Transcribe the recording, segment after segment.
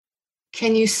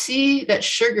can you see that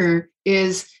sugar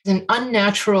is an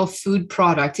unnatural food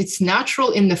product? It's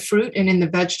natural in the fruit and in the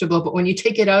vegetable, but when you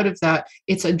take it out of that,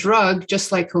 it's a drug,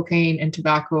 just like cocaine and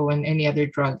tobacco and any other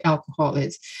drug alcohol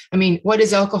is. I mean, what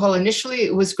is alcohol initially?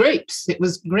 It was grapes, it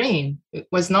was grain. It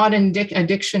was not an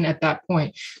addiction at that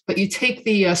point. But you take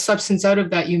the substance out of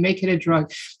that, you make it a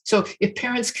drug. So if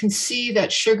parents can see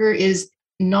that sugar is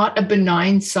not a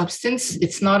benign substance.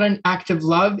 It's not an act of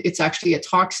love. It's actually a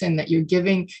toxin that you're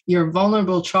giving your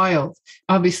vulnerable child.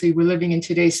 Obviously, we're living in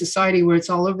today's society where it's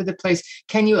all over the place.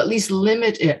 Can you at least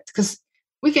limit it? Because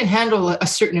we can handle a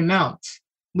certain amount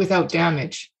without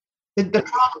damage. The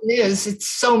problem is it's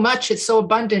so much, it's so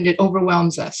abundant, it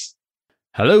overwhelms us.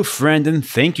 Hello, friend, and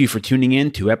thank you for tuning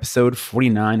in to episode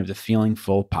 49 of the Feeling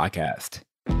Full podcast.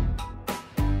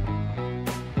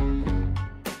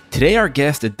 Today, our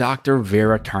guest is Dr.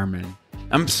 Vera Tarman.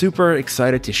 I'm super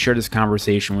excited to share this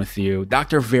conversation with you.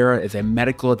 Dr. Vera is a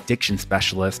medical addiction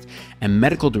specialist and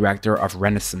medical director of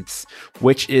Renaissance,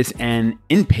 which is an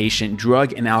inpatient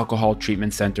drug and alcohol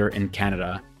treatment center in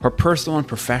Canada. Her personal and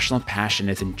professional passion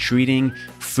is in treating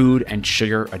food and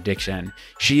sugar addiction.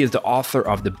 She is the author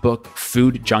of the book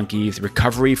Food Junkies: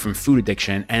 Recovery from Food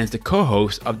Addiction and is the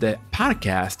co-host of the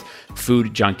podcast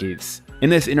Food Junkies. In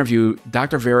this interview,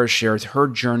 Dr. Vera shares her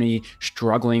journey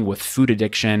struggling with food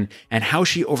addiction and how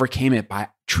she overcame it by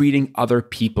treating other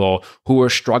people who were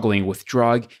struggling with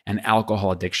drug and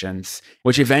alcohol addictions,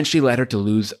 which eventually led her to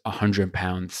lose 100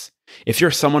 pounds. If you're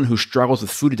someone who struggles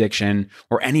with food addiction,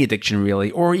 or any addiction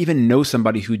really, or even know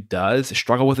somebody who does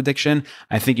struggle with addiction,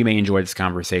 I think you may enjoy this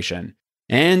conversation.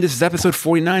 And this is episode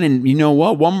 49, and you know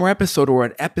what? One more episode, we're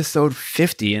at episode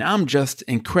 50, and I'm just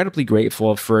incredibly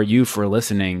grateful for you for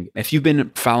listening. If you've been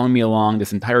following me along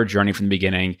this entire journey from the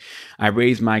beginning, I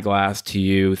raise my glass to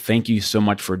you. Thank you so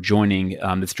much for joining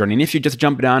this journey. And if you're just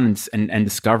jumping on and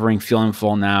discovering Feeling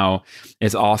Full now,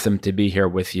 it's awesome to be here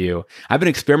with you. I've been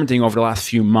experimenting over the last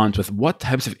few months with what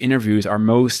types of interviews are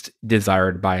most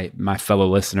desired by my fellow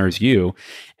listeners, you.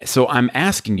 So I'm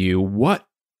asking you, what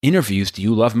interviews do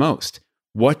you love most?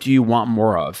 What do you want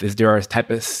more of? Is there a type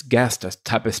of guest, a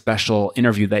type of special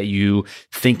interview that you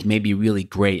think may be really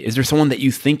great? Is there someone that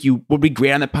you think you would be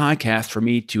great on the podcast for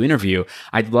me to interview?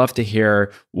 I'd love to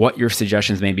hear what your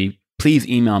suggestions may be. Please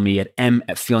email me at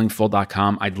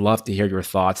m@feelingfull.com. I'd love to hear your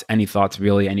thoughts, any thoughts,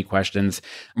 really, any questions.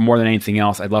 More than anything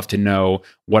else, I'd love to know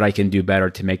what I can do better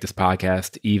to make this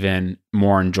podcast even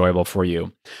more enjoyable for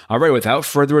you. All right, without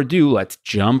further ado, let's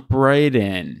jump right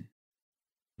in.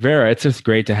 Vera, it's just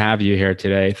great to have you here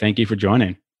today. Thank you for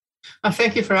joining.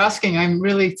 Thank you for asking. I'm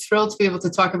really thrilled to be able to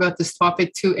talk about this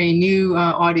topic to a new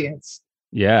audience.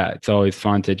 Yeah, it's always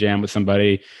fun to jam with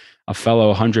somebody, a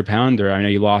fellow 100-pounder. I know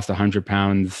you lost 100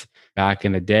 pounds back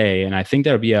in the day, and I think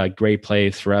that would be a great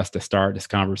place for us to start this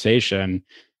conversation.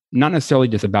 Not necessarily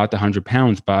just about the 100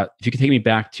 pounds, but if you could take me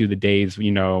back to the days, when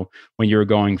you were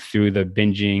going through the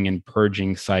binging and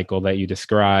purging cycle that you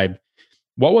described.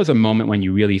 What was a moment when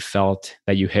you really felt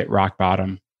that you hit rock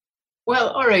bottom? Well,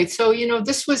 all right. So,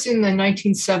 this was in the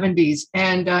 1970s.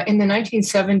 And in the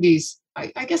 1970s,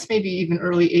 I guess maybe even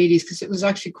early 80s, because it was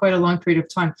actually quite a long period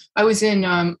of time. I was in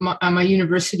my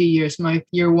university years, my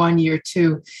year one, year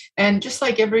two. And just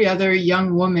like every other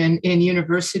young woman in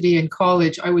university and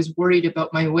college, I was worried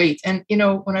about my weight. And,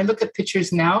 when I look at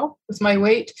pictures now with my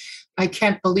weight, I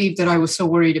can't believe that I was so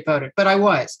worried about it. But I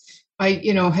was. I,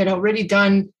 had already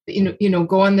done,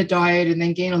 go on the diet and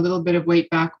then gain a little bit of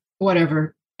weight back,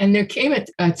 whatever. And there came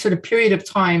a sort of period of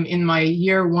time in my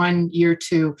year one, year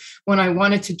two, when I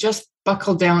wanted to just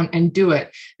buckle down and do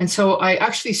it. And so I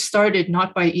actually started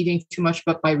not by eating too much,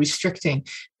 but by restricting.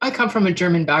 I come from a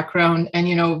German background,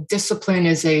 and, discipline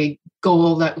is a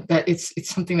goal that it's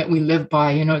something that we live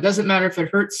by. It doesn't matter if it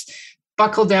hurts.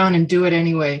 Buckle down and do it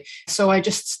anyway. So I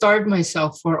just starved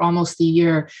myself for almost a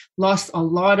year, lost a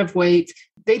lot of weight.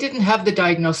 They didn't have the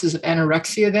diagnosis of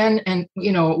anorexia then. And,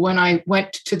 when I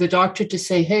went to the doctor to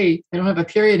say, hey, I don't have a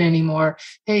period anymore.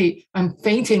 Hey, I'm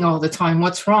fainting all the time.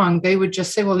 What's wrong? They would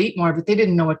just say, well, eat more, but they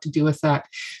didn't know what to do with that.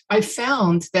 I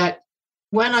found that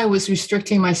when I was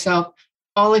restricting myself,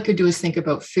 all I could do is think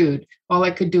about food. All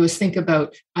I could do is think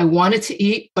about, I wanted to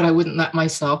eat, but I wouldn't let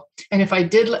myself. And if I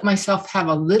did let myself have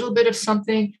a little bit of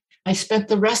something, I spent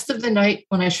the rest of the night,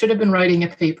 when I should have been writing a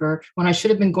paper, when I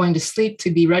should have been going to sleep to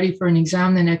be ready for an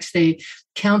exam the next day,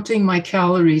 counting my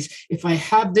calories. If I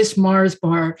have this Mars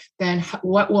bar, then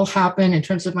what will happen in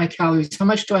terms of my calories? How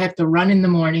much do I have to run in the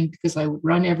morning? Because I would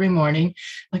run every morning.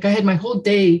 Like I had my whole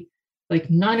day, like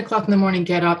 9 o'clock in the morning,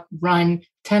 get up, run,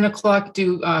 10 o'clock,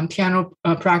 do piano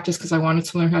practice because I wanted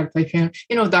to learn how to play piano,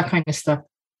 that kind of stuff.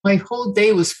 My whole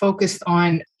day was focused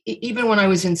on even when I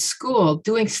was in school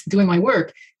doing my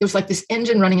work, there was like this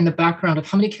engine running in the background of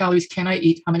how many calories can I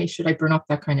eat? How many should I burn up?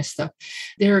 That kind of stuff.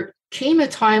 There came a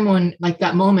time when, like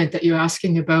that moment that you're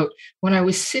asking about, when I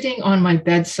was sitting on my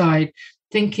bedside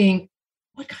thinking,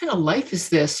 what kind of life is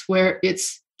this? Where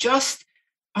it's just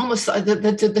almost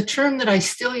the term that I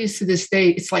still use to this day,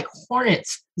 it's like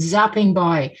hornets zapping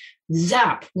by.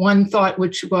 Zap, one thought,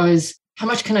 which was, how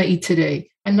much can I eat today?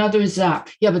 Another zap.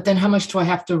 Yeah, but then how much do I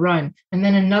have to run? And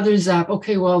then another zap.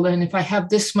 Okay, well, then if I have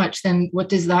this much, then what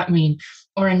does that mean?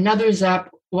 Or another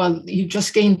zap, well, you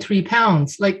just gained 3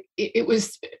 pounds. Like it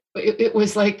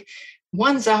was like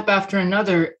one zap after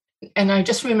another. And I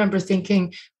just remember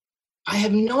thinking, I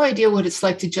have no idea what it's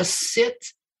like to just sit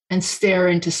and stare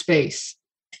into space,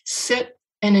 sit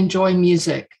and enjoy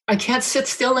music. I can't sit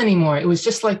still anymore. It was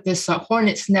just like this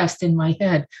hornet's nest in my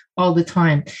head all the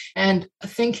time. And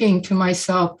thinking to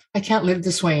myself, I can't live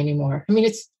this way anymore. I mean,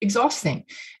 it's exhausting.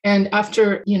 And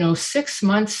after, 6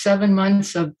 months, 7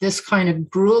 months of this kind of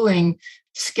grueling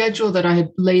schedule that I had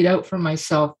laid out for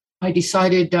myself, I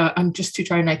decided I'm just too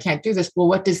tired and I can't do this. Well,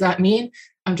 what does that mean?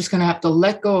 I'm just going to have to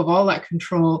let go of all that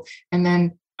control. And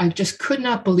then I just could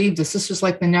not believe this. This was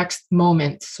like the next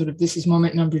moment, sort of, this is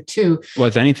moment number 2.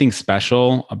 Was anything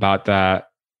special about that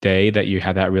day that you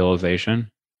had that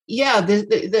realization? Yeah,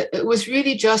 it was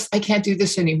really just, I can't do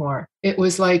this anymore. It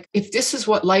was like, if this is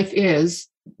what life is,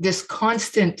 this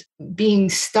constant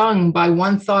being stung by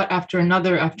one thought after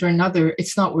another,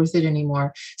 it's not worth it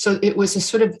anymore. So it was a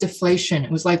sort of deflation.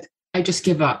 It was like, I just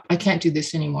give up. I can't do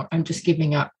this anymore. I'm just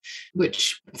giving up,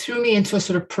 which threw me into a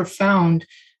sort of profound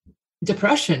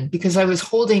depression because I was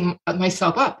holding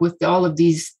myself up with all of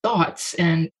these thoughts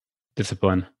and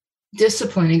discipline,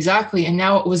 exactly. And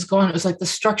now it was gone. It was like the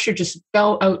structure just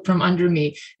fell out from under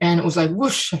me, and it was like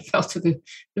whoosh. I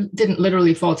didn't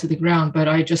literally fall to the ground, but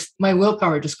my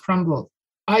willpower just crumbled.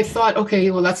 I thought, okay,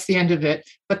 well, that's the end of it,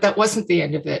 but that wasn't the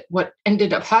end of it. What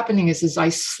ended up happening is I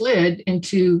slid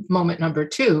into moment number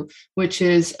 2, which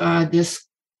is this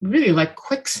really like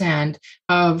quicksand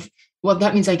of, well,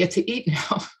 that means I get to eat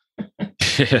now.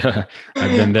 Yeah,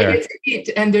 I've been there.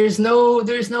 And there's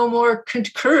no more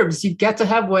curbs. You get to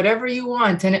have whatever you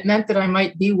want. And it meant that I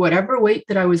might be whatever weight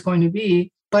that I was going to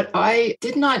be. But I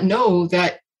did not know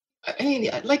that. I mean,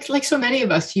 like so many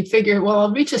of us, you figure, well,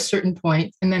 I'll reach a certain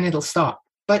point and then it'll stop.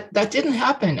 But that didn't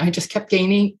happen. I just kept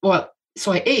gaining. Well,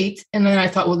 so I ate, and then I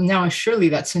thought, well, now surely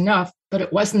that's enough. But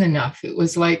it wasn't enough. It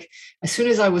was like, as soon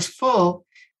as I was full,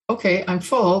 okay, I'm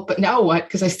full, but now what?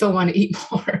 Because I still want to eat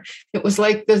more. It was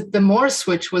like the more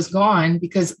switch was gone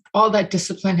because all that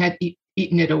discipline had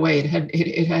eaten it away.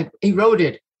 It had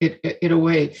eroded it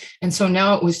away. And so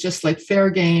now it was just like fair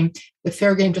game. The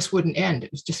fair game just wouldn't end.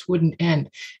 It just wouldn't end.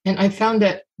 And I found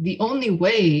that the only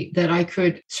way that I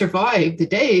could survive the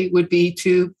day would be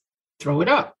to throw it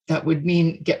up. That would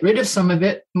mean get rid of some of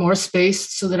it, more space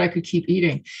so that I could keep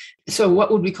eating. So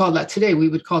what would we call that today? We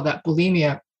would call that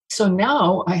bulimia. So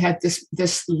now I had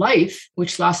this life,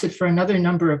 which lasted for another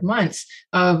number of months,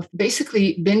 of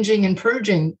basically binging and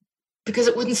purging because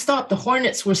it wouldn't stop. The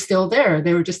hornets were still there.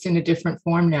 They were just in a different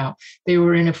form now. They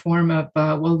were in a form of,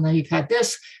 well, now you've had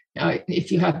this. If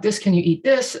you have this, can you eat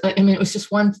this? I mean, it was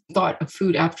just one thought of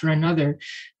food after another.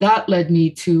 That led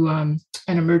me to an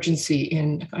emergency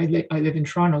I live in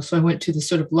Toronto. So I went to the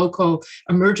sort of local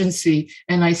emergency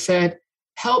and I said,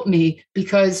 help me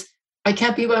because I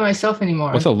can't be by myself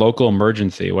anymore. What's a local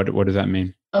emergency? What does that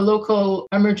mean? A local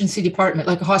emergency department,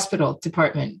 like a hospital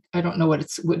department. I don't know what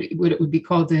it would be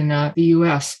called in the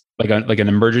US. Like an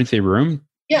emergency room?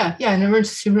 Yeah, an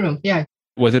emergency room. Yeah.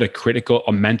 Was it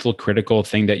a mental critical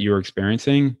thing that you were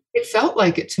experiencing? It felt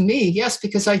like it to me, yes,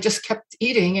 because I just kept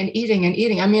eating and eating and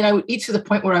eating. I mean, I would eat to the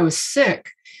point where I was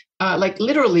sick, like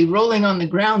literally rolling on the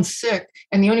ground sick.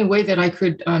 And the only way that I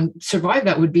could survive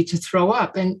that would be to throw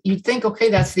up. And you'd think, okay,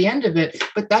 that's the end of it.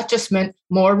 But that just meant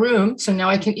more room. So now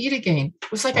I can eat again.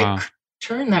 It was like wow. I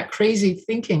turned that crazy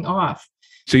thinking off.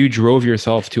 So you drove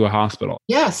yourself to a hospital?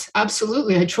 Yes,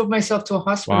 absolutely. I drove myself to a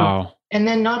hospital. Wow. And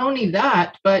then not only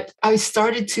that, but I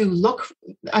started to look,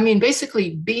 I mean,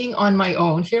 basically being on my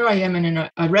own. Here I am in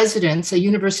a residence, a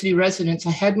university residence.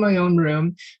 I had my own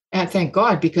room. And thank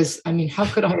God, because I mean, how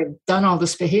could I have done all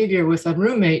this behavior with a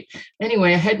roommate?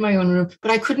 Anyway, I had my own room,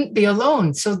 but I couldn't be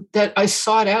alone. So that I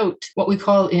sought out what we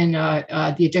call in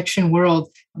the addiction world,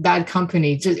 bad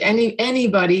company, just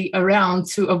anybody around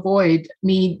to avoid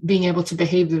me being able to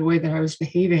behave the way that I was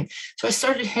behaving. So I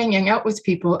started hanging out with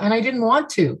people and I didn't want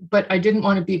to, but I didn't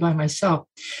want to be by myself.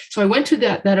 So I went to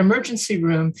that emergency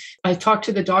room. I talked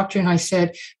to the doctor and I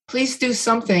said, please do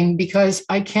something because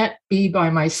I can't be by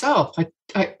myself.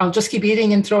 I'll just keep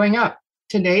eating and throwing up.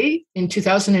 today in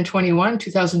 2021,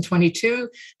 2022,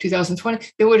 2020,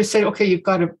 they would have said, okay, you've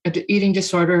got an eating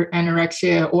disorder,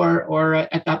 anorexia, or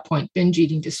at that point, binge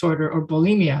eating disorder or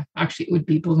bulimia. Actually, it would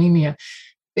be bulimia.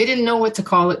 They didn't know what to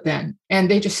call it then. And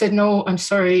they just said, no, I'm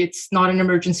sorry, it's not an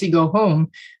emergency, go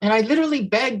home. And I literally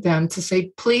begged them to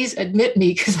say, please admit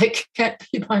me because I can't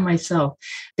be by myself.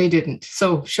 They didn't.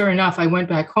 So sure enough, I went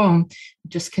back home,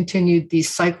 just continued these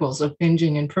cycles of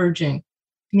binging and purging.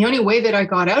 And the only way that I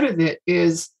got out of it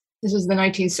is this is the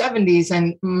 1970s,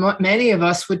 and many of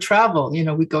us would travel. You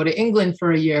know, we'd go to England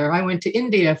for a year. I went to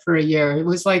India for a year. It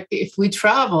was like, if we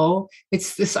travel,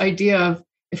 it's this idea of,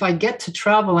 if I get to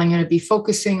travel, I'm going to be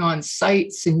focusing on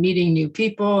sites and meeting new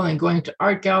people and going to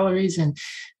art galleries. And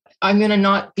I'm going to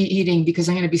not be eating because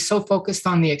I'm going to be so focused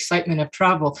on the excitement of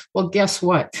travel. Well, guess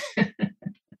what?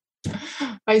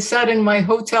 I sat in my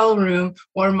hotel room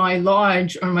or my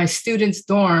lodge or my student's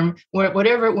dorm,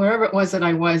 wherever it was that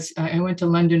I was. I went to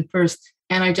London first,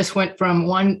 and I just went from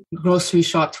one grocery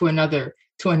shop to another,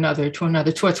 to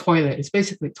a toilet. It's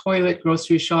basically toilet,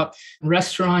 grocery shop,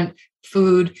 restaurant,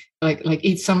 food, like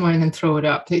eat somewhere and then throw it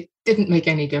up. It didn't make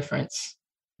any difference.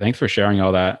 Thanks for sharing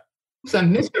all that. It was a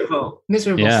miserable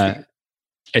Yeah. state.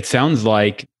 It sounds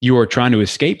like you were trying to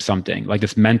escape something, like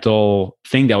this mental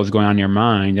thing that was going on in your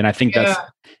mind. And I think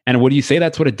and would you say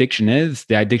that's what addiction is?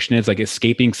 The addiction is like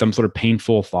escaping some sort of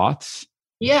painful thoughts?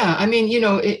 Yeah, I mean,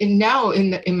 now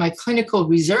in my clinical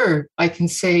reserve, I can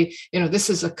say, this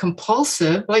is a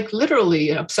compulsive, like literally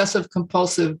an obsessive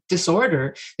compulsive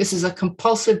disorder. This is a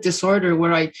compulsive disorder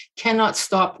where I cannot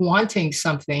stop wanting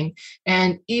something,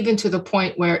 and even to the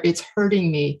point where it's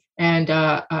hurting me. And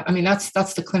I mean, that's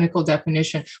the clinical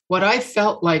definition. What I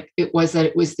felt like it was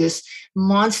this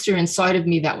monster inside of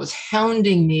me that was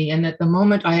hounding me, and that the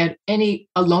moment I had any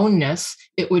aloneness,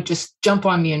 it would just jump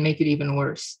on me and make it even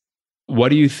worse. What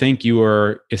do you think you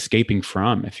were escaping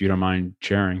from, if you don't mind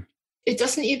sharing? It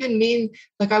doesn't even mean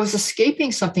like I was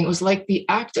escaping something. It was like the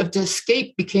act of the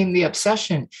escape became the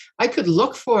obsession. I could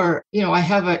look for, I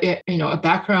have a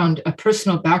background, a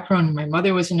personal background. My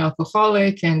mother was an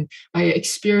alcoholic, and I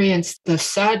experienced the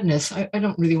sadness. I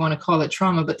don't really want to call it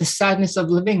trauma, but the sadness of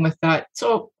living with that.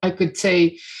 So I could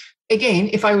say, again,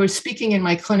 if I were speaking in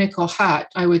my clinical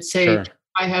hat, I would say, Sure.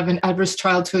 I have an adverse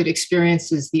childhood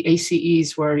experiences, the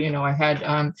ACEs, where, I had,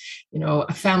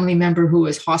 a family member who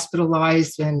was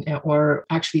hospitalized or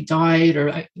actually died,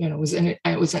 or, was an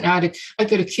addict. I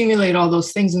could accumulate all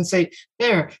those things and say,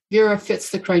 there, Vera fits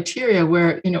the criteria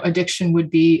where, addiction would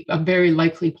be a very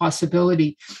likely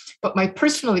possibility. But my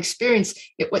personal experience,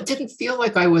 it didn't feel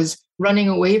like I was running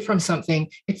away from something.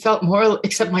 It felt more,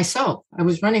 except myself. I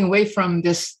was running away from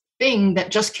this thing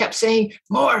that just kept saying,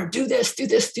 more, do this, do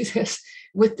this, do this,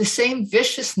 with the same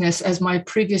viciousness as my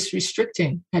previous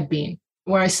restricting had been.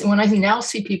 When I now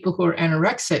see people who are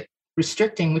anorexic,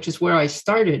 restricting, which is where I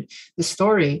started the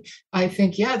story, I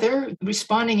think, yeah, they're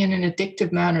responding in an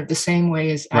addictive manner the same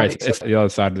way as addicts. Right. It's the other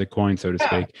side of the coin, so to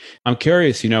speak. I'm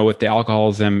curious, with the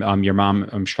alcoholism, your mom,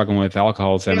 I'm struggling with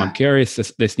alcoholism. I'm curious,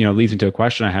 this leads into a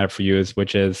question I have for you,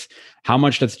 which is how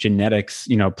much does genetics,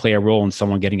 play a role in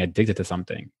someone getting addicted to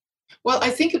something? Well,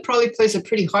 I think it probably plays a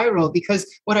pretty high role, because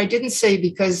what I didn't say,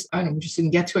 because I just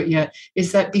didn't get to it yet,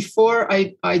 is that before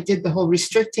I did the whole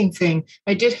restricting thing,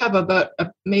 I did have about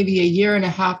maybe a year and a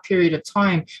half period of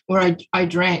time where I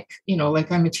drank,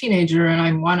 like I'm a teenager and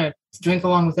I want to drink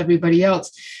along with everybody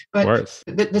else. But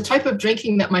the type of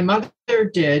drinking that my mother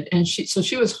did, and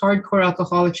she was hardcore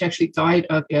alcoholic. She actually died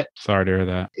of it. Sorry to hear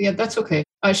that. Yeah, that's okay.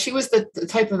 She was the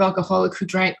type of alcoholic who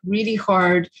drank really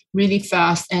hard, really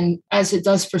fast, and as it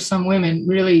does for some women,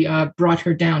 really brought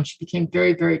her down. She became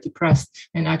very, very depressed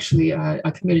and actually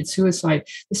committed suicide.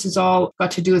 This is all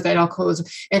got to do with that alcoholism.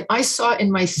 And I saw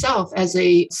in myself as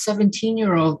a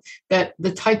 17-year-old that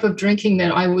the type of drinking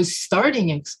that I was starting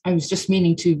in, I was just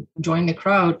meaning to join the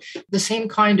crowd, the same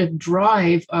kind of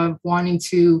drive of wanting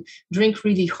to drink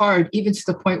really hard, even to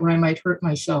the point where I might hurt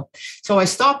myself. So I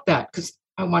stopped that because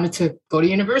I wanted to go to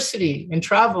university and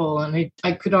travel. And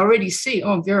I could already see,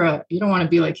 oh, Vera, you don't want to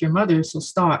be like your mother, so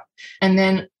stop. And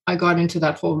then I got into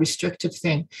that whole restrictive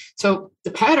thing. So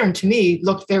the pattern to me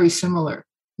looked very similar,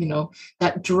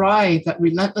 that drive, that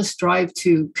relentless drive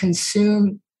to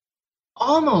consume,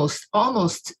 almost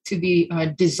to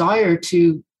the desire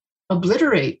to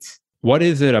obliterate. What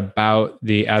is it about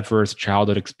the adverse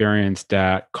childhood experience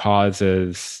that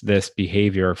causes this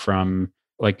behavior from,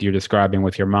 like you're describing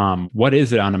with your mom? What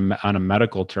is it on a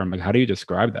medical term? Like, how do you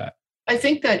describe that? I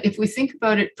think that if we think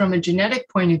about it from a genetic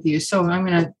point of view, so I'm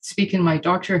going to speak in my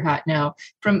doctor hat now,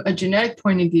 from a genetic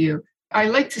point of view, I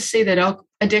like to say that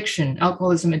addiction,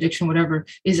 alcoholism addiction, whatever,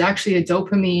 is actually a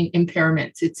dopamine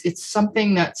impairment. It's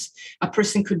something that's a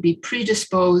person could be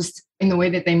predisposed in the way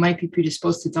that they might be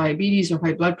predisposed to diabetes or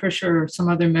high blood pressure or some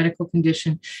other medical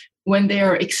condition. When they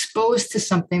are exposed to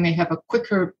something, they have a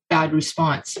quicker bad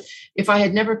response. If I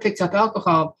had never picked up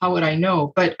alcohol, how would I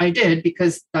know? But I did,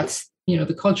 because that's,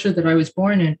 the culture that I was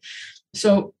born in.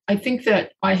 So I think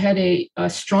that I had a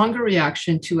stronger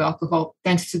reaction to alcohol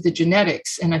thanks to the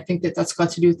genetics. And I think that that's got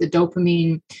to do with the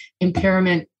dopamine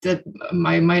impairment that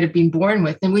I might have been born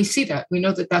with. And we see that. We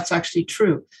know that that's actually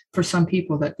true for some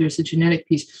people, that there's a genetic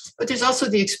piece. But there's also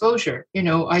the exposure.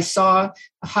 I saw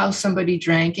how somebody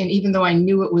drank. And even though I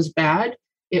knew it was bad,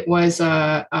 it was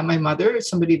my mother,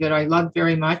 somebody that I loved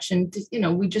very much. And,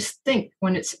 we just think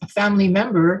when it's a family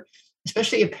member,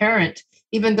 especially a parent,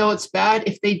 even though it's bad,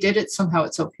 if they did it, somehow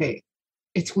it's okay.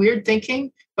 It's weird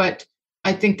thinking, but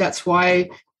I think that's why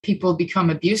people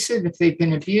become abusive if they've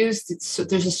been abused.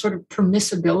 There's a sort of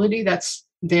permissibility that's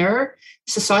there.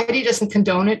 Society doesn't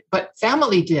condone it, but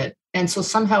family did. And so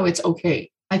somehow it's okay.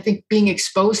 I think being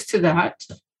exposed to that,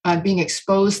 being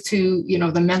exposed to,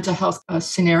 the mental health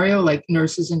scenario, like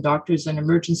nurses and doctors and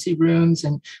emergency rooms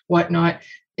and whatnot,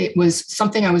 it was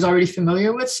something I was already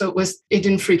familiar with. So it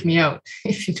didn't freak me out,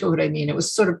 if you know what I mean. It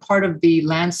was sort of part of the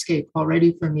landscape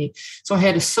already for me. So I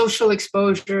had a social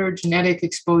exposure, genetic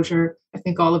exposure. I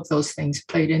think all of those things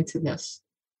played into this.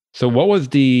 So what was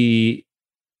the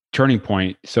turning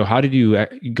point? So how did you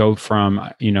go from,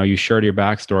 you shared your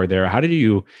backstory there. How did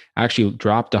you actually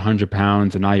drop the 100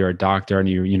 pounds and now you're a doctor and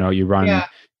you run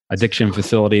addiction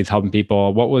facilities helping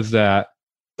people? What was that?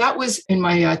 That was in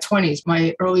my 20s,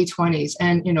 my early 20s.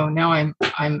 And, now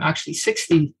I'm actually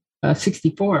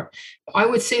 64. I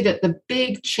would say that the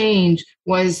big change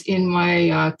was in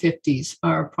my 50s,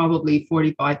 or probably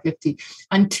 45, 50.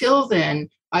 Until then,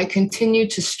 I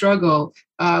continued to struggle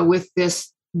with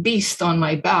this beast on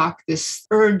my back, this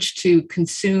urge to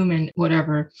consume and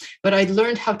whatever. But I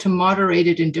learned how to moderate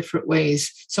it in different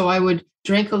ways. So I would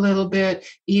drink a little bit,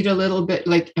 eat a little bit,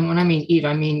 and when I mean eat,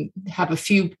 I mean have a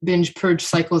few binge purge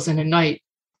cycles in a night.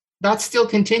 That still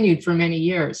continued for many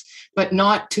years, but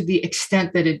not to the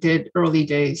extent that it did early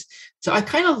days. So I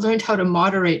kind of learned how to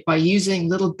moderate by using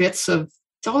little bits of,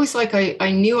 it's always like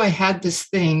I knew I had this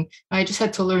thing. I just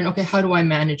had to learn, okay, how do I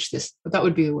manage this? But that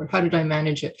would be the word. How did I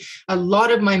manage it? A lot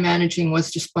of my managing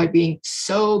was just by being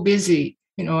so busy.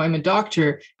 I'm a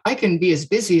doctor. I can be as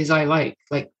busy as I like.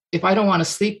 Like if I don't want to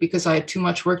sleep because I have too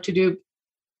much work to do,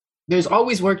 there's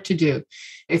always work to do.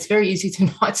 It's very easy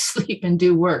to not sleep and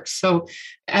do work. So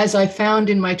as I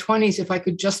found in my 20s, if I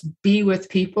could just be with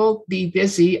people, be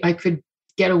busy, I could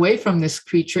get away from this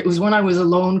creature. It was when I was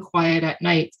alone, quiet at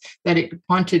night, that it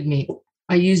haunted me.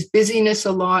 I used busyness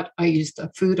a lot. I used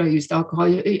food. I used alcohol.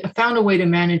 I found a way to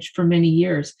manage for many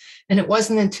years. And it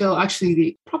wasn't until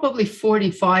actually probably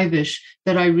 45-ish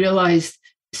that I realized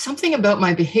something about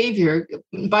my behavior.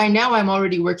 By now, I'm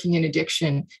already working in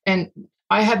addiction. And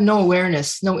I have no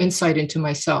awareness, no insight into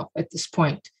myself at this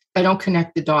point. I don't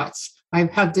connect the dots. I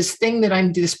have this thing that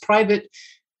I'm this private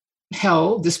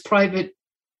hell, this private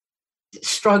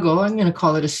struggle. I'm going to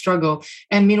call it a struggle.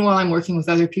 And meanwhile, I'm working with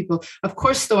other people. Of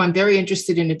course, though, I'm very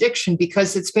interested in addiction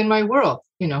because it's been my world.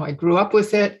 I grew up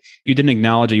with it. You didn't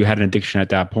acknowledge that you had an addiction at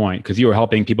that point because you were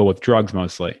helping people with drugs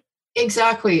mostly.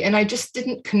 Exactly. And I just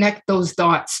didn't connect those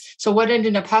dots. So what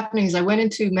ended up happening is I went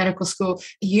into medical school,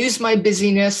 used my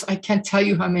busyness. I can't tell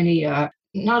you how many,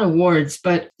 not awards,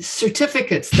 but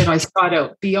certificates that I sought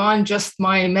out beyond just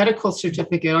my medical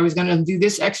certificate. I was going to do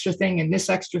this extra thing and this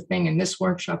extra thing and this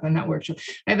workshop and that workshop.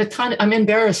 I have a ton. I'm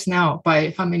embarrassed now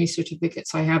by how many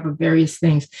certificates I have of various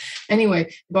things.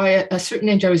 Anyway, by a certain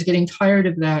age, I was getting tired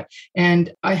of that.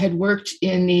 And I had worked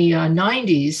in the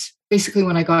 90s, basically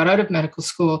when I got out of medical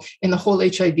school, in the whole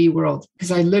HIV world,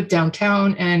 because I lived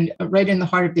downtown and right in the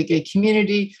heart of the gay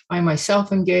community. I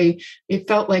myself am gay. It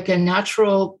felt like a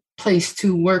natural place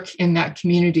to work in that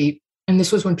community. And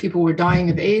this was when people were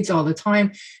dying of AIDS all the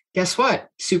time. Guess what?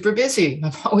 Super busy.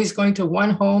 I'm always going to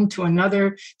one home, to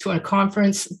another, to a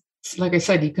conference. Like I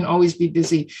said, you can always be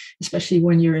busy, especially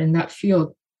when you're in that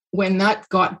field. When that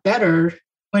got better,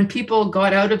 when people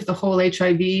got out of the whole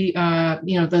HIV,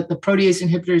 the protease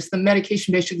inhibitors, the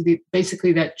medication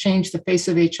basically that changed the face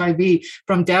of HIV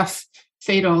from death,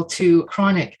 fatal to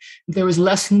chronic, there was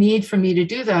less need for me to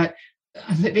do that.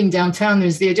 I'm living downtown,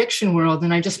 there's the addiction world,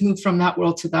 and I just moved from that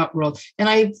world to that world. And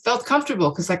I felt comfortable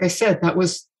because, like I said, that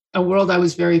was a world I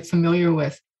was very familiar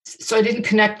with. So I didn't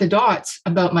connect the dots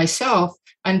about myself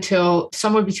until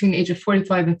somewhere between the age of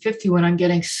 45 and 50, when I'm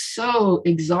getting so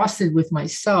exhausted with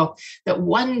myself that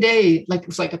one day, like it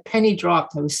was like a penny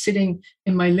dropped. I was sitting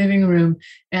in my living room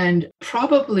and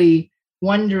probably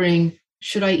wondering,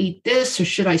 should I eat this, or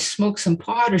should I smoke some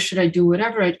pot, or should I do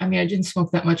whatever? I mean, I didn't smoke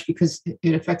that much because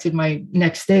it affected my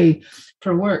next day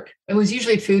for work. It was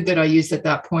usually food that I used at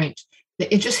that point.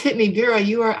 It just hit me, Vera,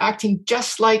 you are acting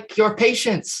just like your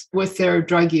patients with their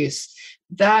drug use.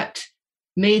 That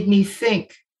made me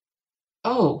think,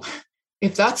 oh,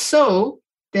 if that's so,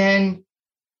 then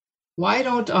why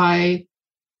don't I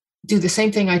do the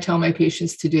same thing I tell my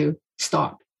patients to do?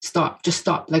 Just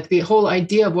stop. Like the whole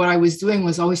idea of what I was doing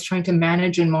was always trying to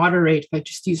manage and moderate. If I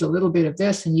just use a little bit of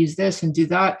this and use this and do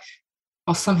that,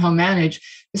 I'll somehow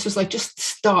manage. This was like, just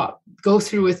stop, go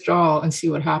through withdrawal and see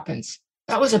what happens.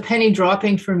 That was a penny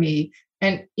dropping for me.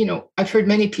 And, I've heard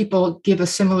many people give a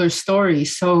similar story.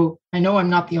 So I know I'm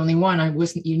not the only one. I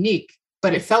wasn't unique,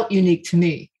 but it felt unique to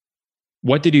me.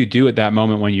 What did you do at that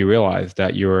moment when you realized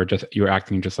that you were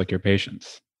acting just like your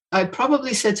patients? I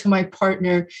probably said to my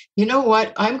partner, you know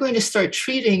what? I'm going to start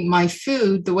treating my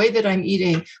food, the way that I'm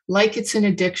eating, like it's an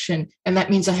addiction. And that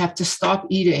means I have to stop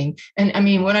eating. And I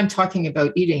mean, when I'm talking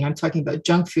about eating, I'm talking about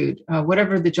junk food,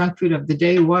 whatever the junk food of the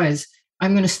day was.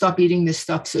 I'm going to stop eating this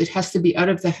stuff. So it has to be out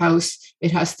of the house.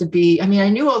 It has to be, I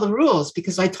knew all the rules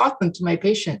because I taught them to my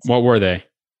patients. What were they?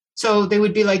 So they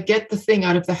would be like, get the thing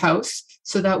out of the house.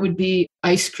 So that would be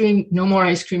ice cream, no more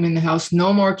ice cream in the house,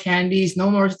 no more candies, no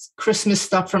more Christmas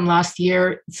stuff from last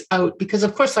year. It's out because,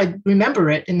 of course, I remember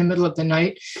it in the middle of the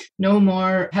night. No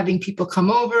more having people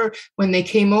come over. When they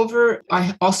came over,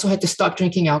 I also had to stop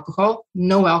drinking alcohol,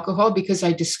 no alcohol, because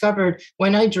I discovered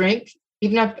when I drink,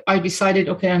 even if I decided,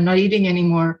 okay, I'm not eating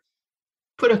anymore,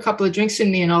 put a couple of drinks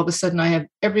in me, and all of a sudden I have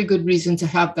every good reason to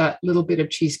have that little bit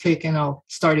of cheesecake and I'll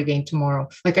start again tomorrow.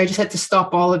 Like I just had to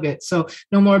stop all of it. So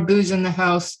no more booze in the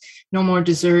house, no more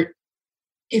dessert.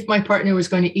 If my partner was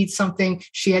going to eat something,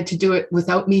 she had to do it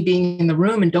without me being in the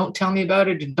room, and don't tell me about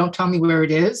it and don't tell me where it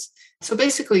is. So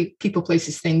basically people,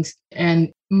 places, things,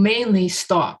 and mainly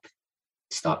stop.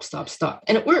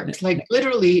 And it worked. Like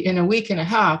literally in a week and a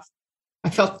half,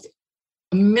 I felt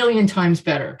a million times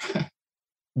better.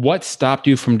 What stopped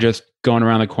you from just going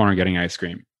around the corner getting ice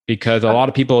cream? Because a lot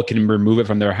of people can remove it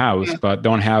from their house, but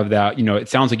don't have that, it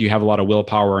sounds like you have a lot of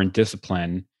willpower and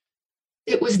discipline.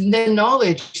 It was the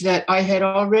knowledge that I had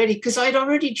already, because I'd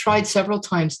already tried several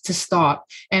times to stop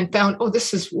and found, oh,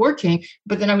 this is working.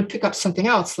 But then I would pick up something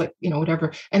else, like,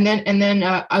 whatever. And then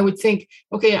I would think,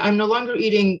 okay, I'm no longer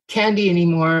eating candy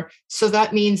anymore. So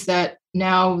that means that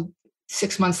now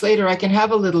 6 months later, I can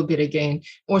have a little bit again.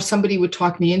 Or somebody would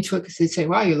talk me into it because they'd say,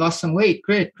 wow, you lost some weight.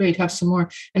 Great, have some more.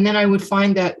 And then I would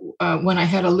find that when I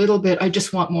had a little bit, I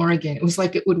just want more again. It was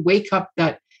like it would wake up,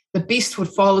 that the beast would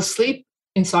fall asleep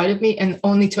inside of me and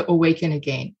only to awaken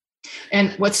again.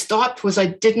 And what stopped was I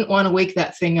didn't want to wake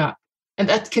that thing up. And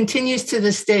that continues to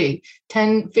this day,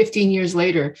 10, 15 years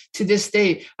later, to this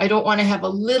day. I don't want to have a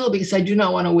little, because I do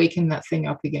not want to waken that thing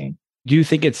up again. Do you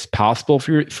think it's possible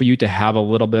for you to have a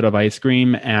little bit of ice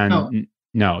cream and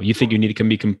no, you think you can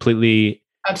be completely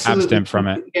abstinent from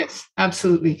it? Yes,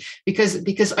 absolutely.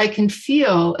 Because I can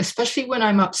feel, especially when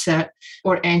I'm upset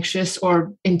or anxious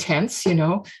or intense,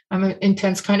 I'm an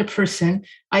intense kind of person.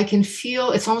 I can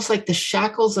feel, it's almost like the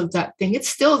shackles of that thing. It's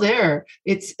still there.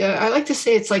 It's, I like to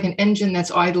say it's like an engine that's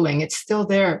idling. It's still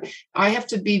there. I have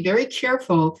to be very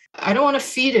careful. I don't want to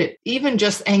feed it, even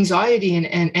just anxiety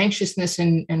and anxiousness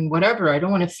and whatever. I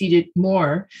don't want to feed it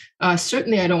more.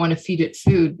 Certainly I don't want to feed it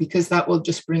food, because that will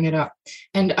just bring it up.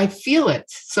 And I feel it.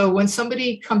 So when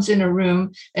somebody comes in a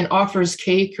room and offers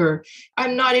cake, or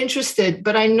I'm not interested,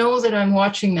 but I know that I'm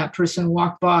watching that person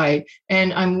walk by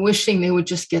and I'm wishing they would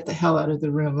just get the hell out of the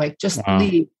room. Like, just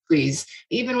leave, please.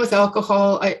 Even with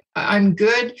alcohol, I'm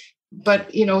good,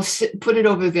 but put it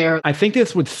over there. I think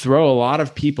this would throw a lot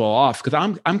of people off,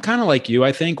 because I'm kind of like you,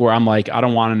 I think, where I'm like, I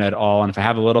don't want it at all. And if I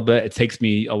have a little bit, it takes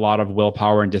me a lot of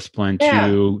willpower and discipline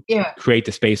to create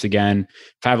the space again.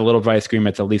 If I have a little bit of ice cream,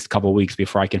 it's at least a couple of weeks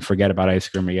before I can forget about ice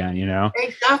cream again,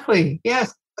 Exactly.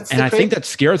 Yes. And I think that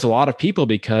scares a lot of people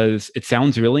because it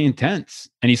sounds really intense.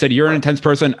 And you said you're an intense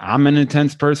person. I'm an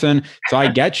intense person. So I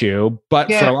get you.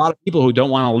 But for a lot of people who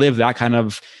don't want to live that kind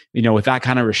of, with that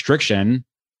kind of restriction,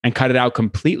 and cut it out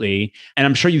completely. And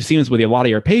I'm sure you've seen this with a lot of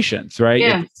your patients,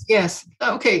 right? Yes.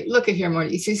 Okay, look at here,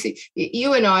 Marty. See,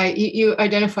 you and I, you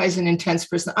identify as an intense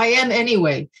person. I am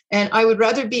anyway. And I would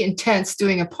rather be intense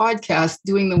doing a podcast,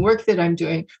 doing the work that I'm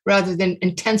doing, rather than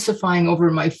intensifying over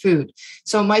my food.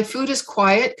 So my food is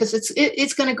quiet because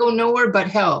it's going to go nowhere but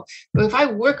hell. But if I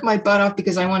work my butt off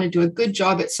because I want to do a good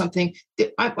job at something,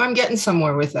 I'm getting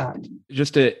somewhere with that.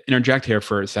 Just to interject here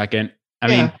for a second. I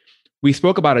mean, we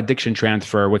spoke about addiction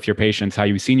transfer with your patients, how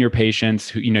you've seen your patients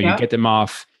who, you get them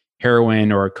off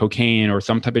heroin or cocaine or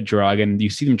some type of drug, and you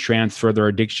see them transfer their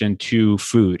addiction to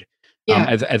food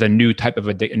as a new type of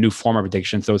a new form of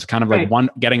addiction. So it's kind of like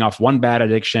getting off one bad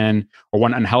addiction or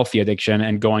one unhealthy addiction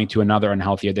and going to another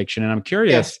unhealthy addiction. And I'm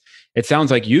curious, it sounds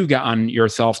like you've gotten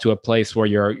yourself to a place where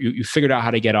you figured out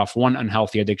how to get off one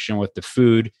unhealthy addiction with the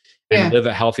food and live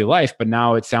a healthy life. But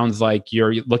now it sounds like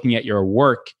you're looking at your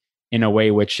work in a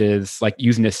way which is like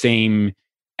using the same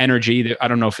energy. I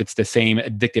don't know if it's the same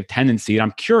addictive tendency.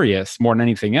 I'm curious more than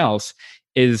anything else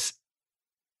is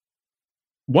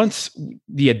once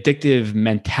the addictive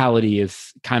mentality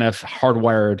is kind of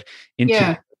hardwired into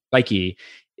the psyche,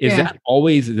 is that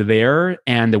always there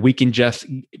and that we can just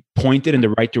point it in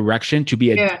the right direction to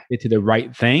be addicted to the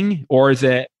right thing? Or is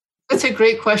it? That's a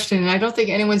great question. And I don't think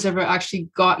anyone's ever actually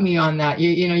got me on that.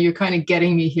 You're kind of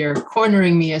getting me here,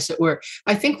 cornering me, as it were.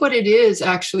 I think what it is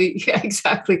actually,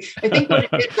 exactly. I think what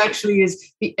it is actually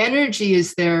is the energy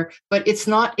is there, but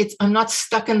I'm not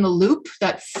stuck in the loop,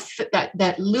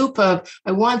 that loop of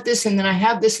I want this and then I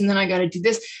have this and then I got to do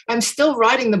this. I'm still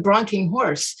riding the bronking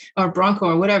horse or bronco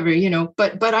or whatever,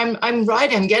 but I'm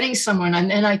riding, I'm getting somewhere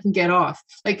and then I can get off.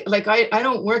 Like I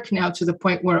don't work now to the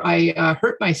point where I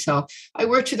hurt myself. I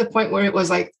work to the point where it was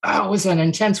like, it was an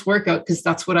intense workout because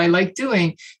that's what I like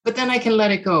doing, but then I can let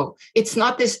it go. It's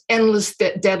not this endless,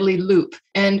 deadly loop.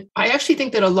 And I actually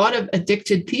think that a lot of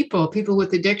addicted people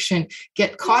with addiction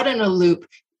get caught in a loop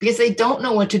because they don't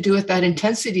know what to do with that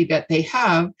intensity that they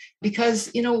have. Because,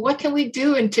 what can we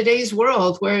do in today's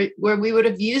world where we would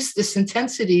have used this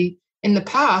intensity in the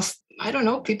past? I don't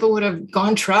know, people would have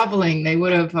gone traveling. They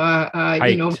would have,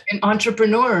 been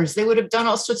entrepreneurs. They would have done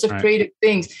all sorts of creative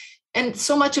things. And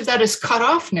so much of that is cut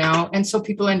off now. And so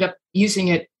people end up using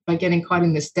it by getting caught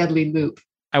in this deadly loop.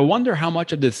 I wonder how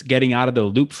much of this getting out of the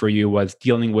loop for you was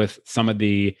dealing with some of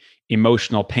the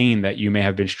emotional pain that you may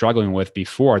have been struggling with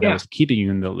before that was keeping you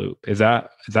in the loop. Is that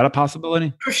a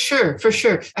possibility? For sure.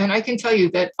 And I can tell you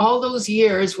that all those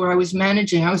years where I was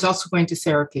managing, I was also going to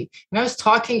therapy. And I was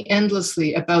talking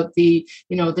endlessly about the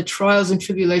trials and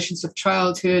tribulations of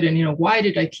childhood and, why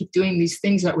did I keep doing these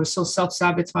things that were so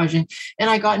self-sabotaging? And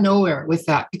I got nowhere with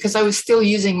that because I was still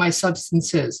using my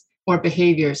substances or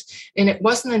behaviors. And it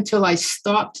wasn't until I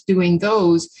stopped doing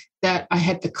those that I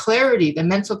had the clarity, the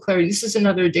mental clarity. This is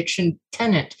another addiction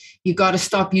tenet. You got to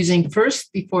stop using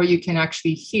first before you can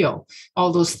actually heal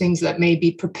all those things that may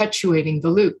be perpetuating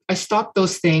the loop. I stopped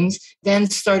those things, then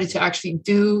started to actually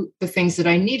do the things that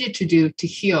I needed to do to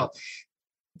heal.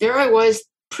 There I was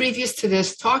previous to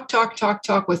this, talk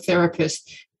with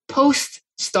therapists. Post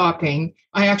stopping,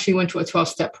 I actually went to a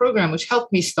 12-step program, which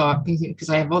helped me stop because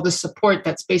I have all this support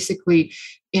that's basically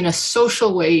in a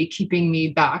social way keeping me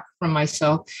back from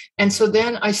myself. And so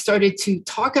then I started to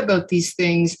talk about these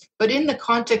things, but in the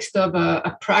context of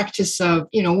a practice of,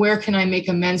 where can I make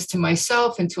amends to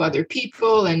myself and to other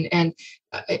people? And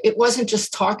it wasn't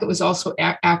just talk, it was also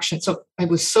action. So I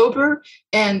was sober,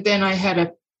 and then I had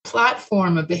a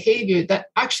platform of behavior that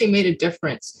actually made a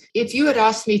difference. If you had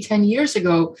asked me 10 years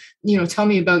ago, tell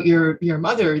me about your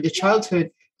mother, the childhood,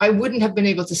 I wouldn't have been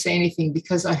able to say anything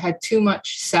because I had too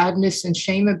much sadness and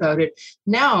shame about it.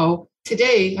 Now,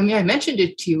 today, I mentioned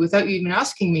it to you without you even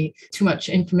asking me too much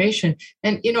information.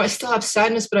 And, I still have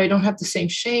sadness, but I don't have the same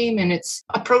shame, and it's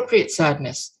appropriate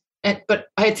sadness. But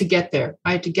I had to get there.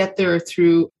 I had to get there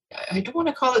through, I don't want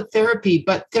to call it therapy,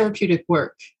 but therapeutic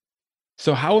work.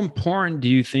 So how important do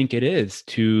you think it is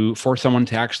for someone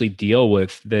to actually deal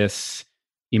with this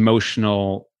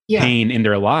emotional pain in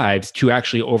their lives to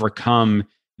actually overcome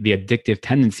the addictive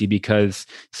tendency? Because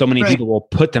so many people will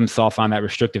put themselves on that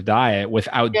restrictive diet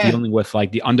without dealing with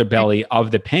like the underbelly of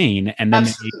the pain, and then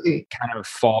they kind of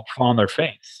fall on their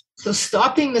face. So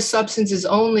stopping the substance is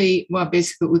only,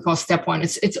 basically what we call step one.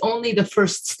 It's only the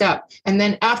first step. And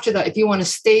then after that, if you want to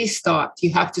stay stopped,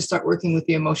 you have to start working with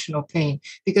the emotional pain,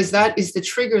 because that is the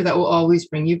trigger that will always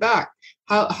bring you back.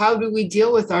 How do we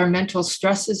deal with our mental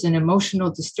stresses and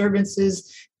emotional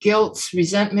disturbances, guilt,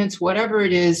 resentments, whatever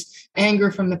it is,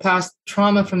 anger from the past,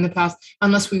 trauma from the past,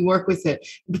 unless we work with it?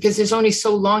 Because there's only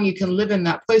so long you can live in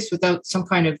that place without some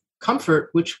kind of comfort,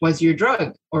 which was your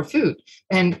drug or food.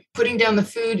 And putting down the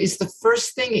food is the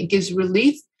first thing. It gives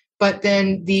relief. But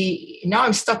then now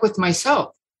I'm stuck with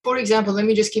myself. For example, let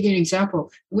me just give you an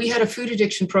example. We had a food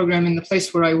addiction program in the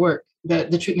place where I work,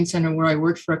 the treatment center where I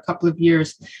worked for a couple of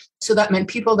years. So that meant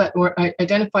people that were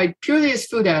identified purely as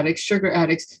food addicts, sugar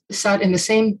addicts, sat in the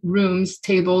same rooms,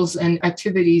 tables, and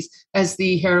activities as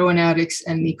the heroin addicts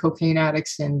and the cocaine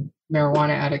addicts and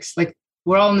marijuana addicts. Like,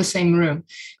 we're all in the same room.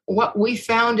 What we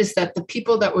found is that the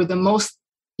people that were the most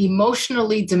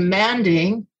emotionally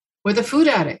demanding were the food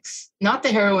addicts, not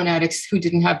the heroin addicts who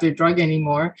didn't have their drug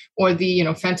anymore, or the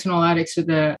fentanyl addicts or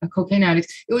the cocaine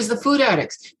addicts. It was the food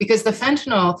addicts, because the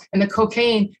fentanyl and the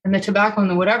cocaine and the tobacco and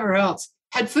the whatever else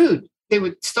had food. They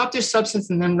would stop their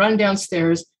substance and then run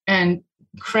downstairs and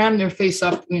cram their face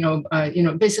up,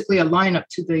 basically a line up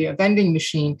to the vending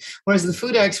machine, whereas the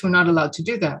food addicts were not allowed to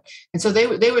do that. And so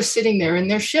they were sitting there in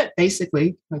their shit, basically,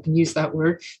 if I can use that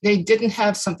word. They didn't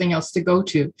have something else to go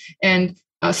to. And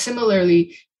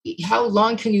similarly, how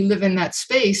long can you live in that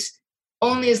space?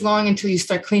 Only as long until you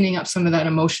start cleaning up some of that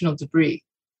emotional debris.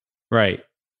 Right.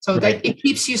 So that it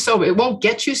keeps you sober. It won't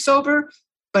get you sober,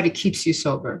 but it keeps you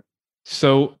sober.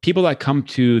 So people that come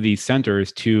to these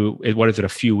centers what is it, a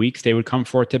few weeks they would come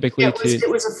for typically? Yeah, it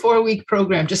was a 4-week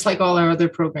program, just like all our other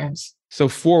programs. So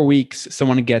 4 weeks,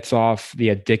 someone gets off the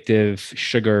addictive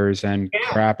sugars and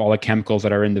crap, all the chemicals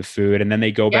that are in the food, and then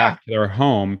they go back to their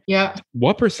home. Yeah.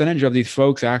 What percentage of these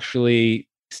folks actually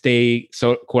stay,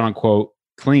 so quote unquote,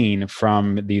 clean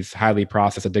from these highly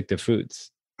processed addictive foods?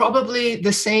 Probably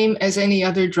the same as any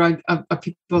other drug, a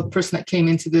person that came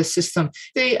into the system.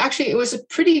 It was a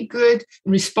pretty good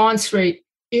response rate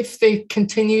if they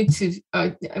continued to,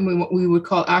 what we would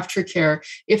call aftercare,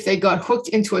 if they got hooked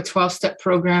into a 12-step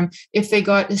program,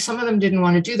 some of them didn't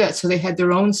want to do that, so they had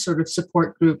their own sort of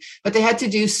support group, but they had to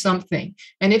do something.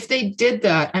 And if they did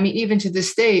that, even to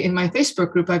this day, in my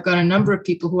Facebook group, I've got a number of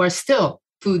people who are still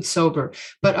food sober.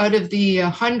 But out of the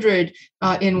 100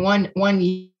 in one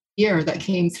year that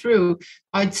came through,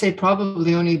 I'd say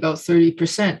probably only about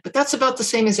 30%. But that's about the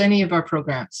same as any of our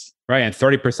programs. Right. And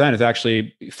 30% is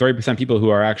actually 30% people who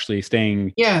are actually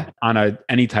staying on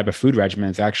any type of food regimen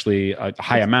is actually a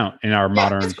high amount in our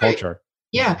modern culture.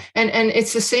 Yeah. And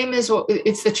it's the same as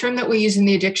it's the term that we use in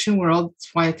the addiction world. That's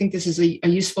why I think this is a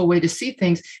useful way to see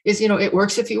things is, it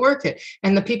works if you work it.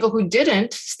 And the people who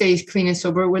didn't stay clean and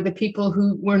sober were the people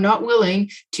who were not willing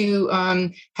to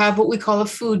have what we call a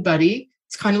food buddy.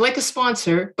 It's kind of like a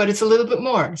sponsor, but it's a little bit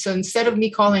more. So instead of me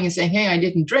calling and saying, hey, I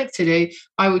didn't drink today,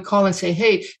 I would call and say,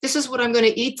 hey, this is what I'm going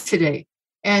to eat today.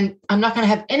 And I'm not going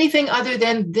to have anything other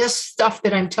than this stuff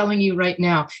that I'm telling you right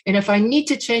now. And if I need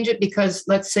to change it because,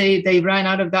 let's say, they ran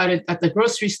out of that at the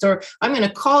grocery store, I'm going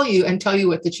to call you and tell you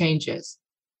what the change is.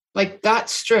 Like,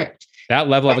 that's strict. That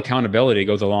level of accountability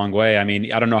goes a long way. I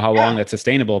don't know how long that's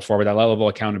sustainable for, but that level of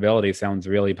accountability sounds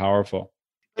really powerful.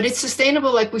 But it's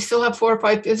sustainable. Like, we still have 4 or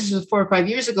 5. This was 4 or 5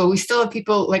 years ago. We still have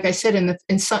people, like I said, in the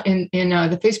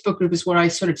Facebook group is where I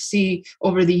sort of see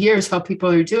over the years how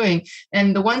people are doing,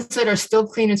 and the ones that are still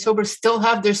clean and sober still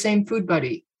have their same food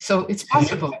buddy. So it's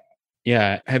possible.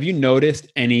 Yeah. Have you noticed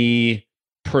any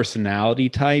personality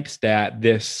types that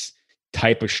this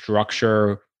type of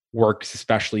structure works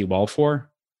especially well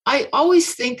for? I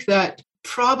always think that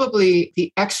probably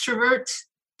the extrovert,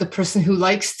 the person who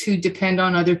likes to depend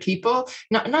on other people,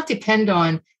 not depend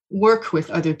on, work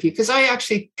with other people. Because I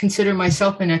actually consider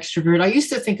myself an extrovert. I used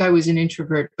to think I was an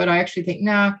introvert, but I actually think,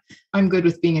 I'm good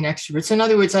with being an extrovert. So in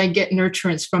other words, I get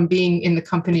nurturance from being in the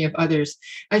company of others.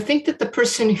 I think that the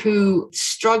person who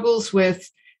struggles with,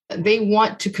 they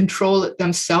want to control it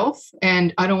themselves,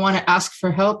 and I don't want to ask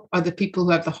for help, are the people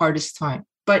who have the hardest time.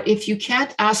 But if you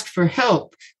can't ask for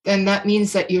help, then that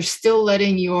means that you're still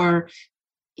letting your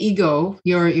ego,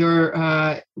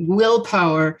 your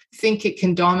willpower, think it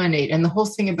can dominate. And the whole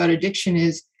thing about addiction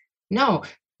is, no,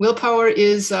 willpower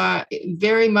is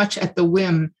very much at the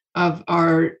whim of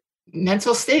our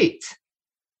mental state.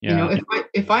 Yeah.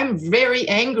 If I'm very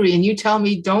angry and you tell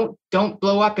me don't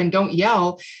blow up and don't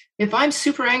yell, if I'm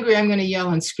super angry, I'm going to yell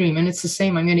and scream, and it's the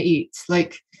same. I'm going to eat.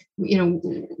 Like,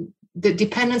 the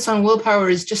dependence on willpower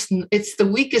is it's the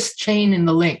weakest chain in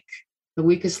the link, the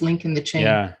weakest link in the chain.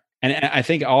 Yeah. And I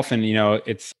think often,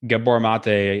 it's Gabor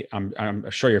Mate. I'm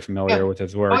sure you're familiar with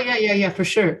his work. Oh, yeah, for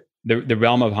sure. The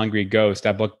Realm of Hungry Ghosts,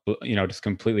 that book, just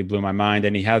completely blew my mind.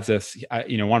 And he has this,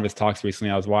 one of his talks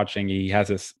recently I was watching, he has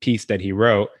this piece that he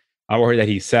wrote, or that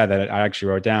he said that I actually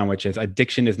wrote down, which is,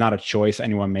 addiction is not a choice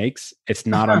anyone makes. It's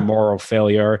not a moral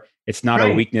failure. It's not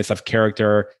a weakness of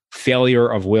character,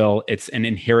 failure of will. It's an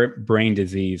inherent brain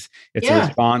disease. It's a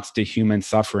response to human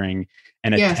suffering,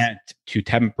 an attempt to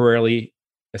temporarily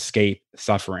escape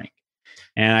suffering.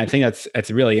 And I think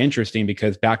that's really interesting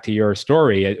because back to your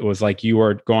story, it was like you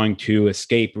were going to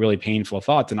escape really painful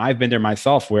thoughts. And I've been there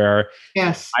myself where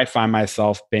Yes. I find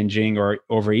myself binging or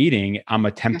overeating. I'm Yeah.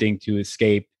 attempting to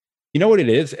escape. You know what it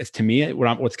is? It's to me,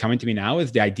 what's coming to me now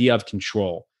is the idea of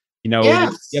control. The idea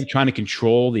Yes. of trying to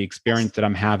control the Yes. experience that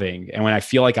I'm having. And when I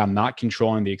feel like I'm not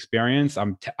controlling the experience,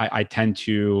 I tend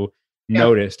to Yeah.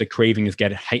 notice the cravings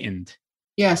get heightened.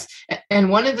 Yes. And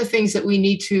one of the things that we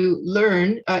need to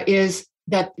learn is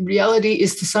that reality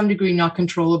is to some degree not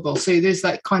controllable. So there's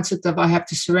that concept of I have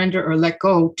to surrender or let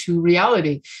go to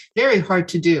reality. Very hard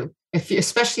to do.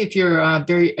 Especially if you're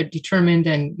very determined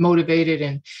and motivated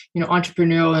and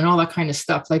entrepreneurial and all that kind of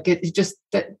stuff. Like it just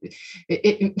that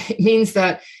it means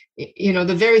that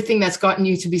the very thing that's gotten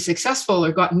you to be successful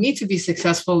or gotten me to be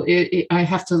successful, I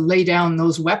have to lay down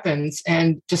those weapons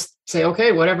and just say,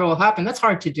 okay, whatever will happen. That's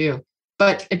hard to do,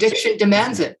 but addiction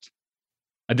demands it.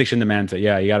 Addiction demands it.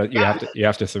 Yeah, Yeah. you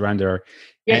have to surrender.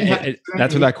 Yeah, you have to That's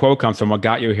surrender. where that quote comes from. What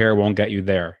got you here won't get you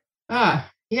there.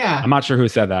 Yeah. I'm not sure who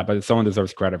said that, but someone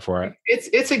deserves credit for it.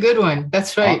 It's a good one.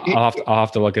 That's right. I'll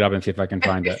have to look it up and see if I can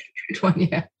find it. Good one.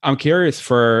 Yeah. I'm curious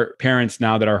for parents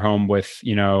now that are home with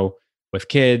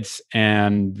kids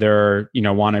and they're,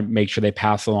 want to make sure they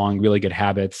pass along really good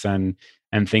habits and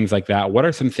things like that. What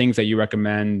are some things that you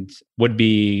recommend would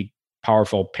be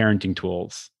powerful parenting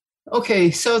tools? Okay,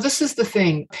 so this is the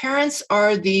thing. Parents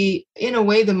are in a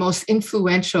way, the most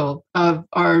influential of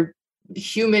our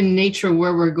human nature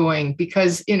where we're going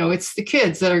because it's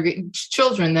the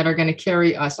children that are going to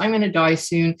carry us. I'm going to die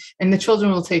soon and the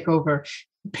children will take over.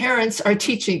 Parents are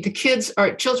teaching,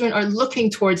 children are looking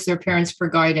towards their parents for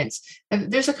guidance.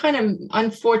 And there's a kind of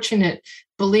unfortunate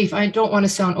belief. I don't want to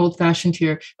sound old fashioned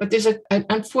here, but there's an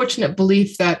unfortunate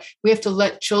belief that we have to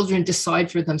let children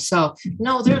decide for themselves.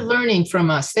 No, they're learning from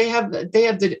us. They have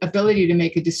the ability to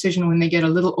make a decision when they get a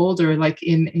little older, like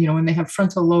when they have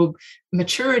frontal lobe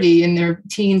maturity in their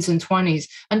teens and 20s.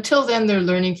 Until then, they're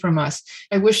learning from us.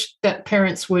 I wish that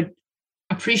parents would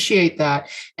appreciate that.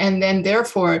 And then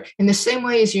therefore, in the same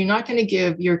way as you're not going to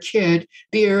give your kid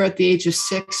beer at the age of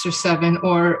 6 or 7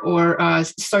 or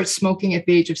start smoking at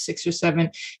the age of 6 or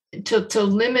 7, to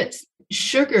limit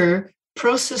sugar.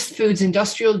 Processed foods,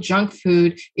 industrial junk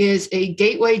food is a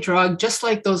gateway drug, just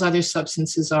like those other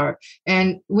substances are.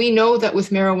 And we know that with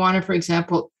marijuana, for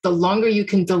example, the longer you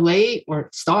can delay or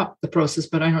stop the process,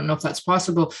 but I don't know if that's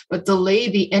possible, but delay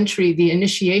the entry, the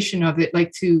initiation of it,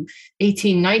 like to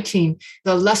 18, 19,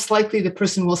 the less likely the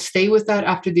person will stay with that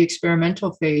after the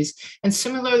experimental phase. And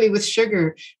similarly with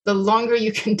sugar, the longer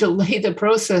you can delay the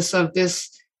process of this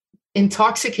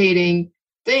intoxicating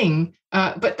thing,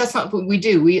 but that's not what we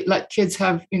do. We let kids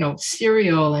have,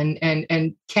 cereal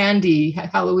and candy,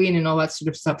 Halloween, and all that sort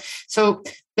of stuff. So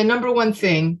the number one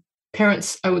thing,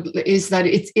 parents, is that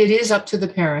it is up to the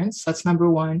parents. That's number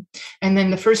one. And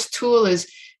then the first tool is,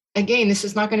 again, this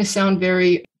is not going to sound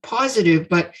very positive,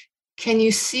 but can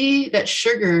you see that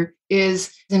sugar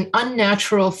is an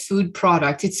unnatural food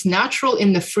product? It's natural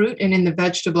in the fruit and in the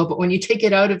vegetable, but when you take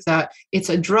it out of that, it's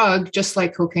a drug, just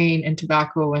like cocaine and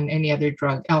tobacco and any other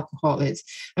drug alcohol is.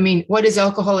 I mean, what is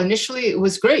alcohol initially? It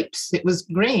was grapes. It was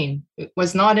grain. It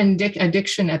was not an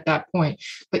addiction at that point.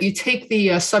 But you take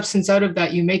the substance out of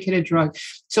that, you make it a drug.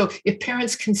 So if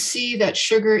parents can see that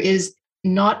sugar is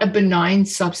not a benign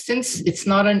substance, it's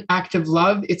not an act of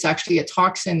love, it's actually a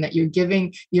toxin that you're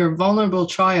giving your vulnerable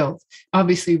child.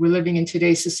 Obviously, we're living in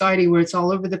today's society where it's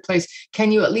all over the place.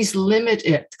 Can you at least limit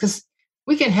it? Because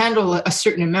we can handle a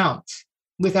certain amount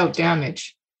without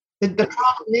damage. The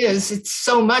problem is it's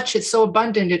so much, it's so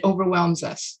abundant, it overwhelms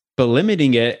us. But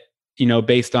limiting it,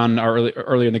 based on our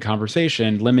earlier in the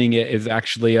conversation, limiting it is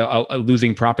actually a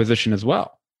losing proposition as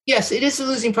well. Yes, it is a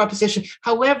losing proposition.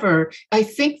 However, I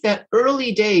think that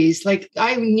early days, like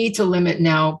I need to limit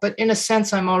now, but in a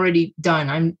sense, I'm already done.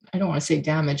 I don't want to say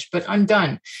damaged, but I'm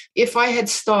done. If I had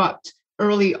stopped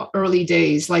early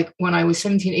days, like when I was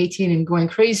 17, 18 and going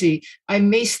crazy, I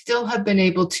may still have been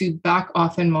able to back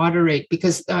off and moderate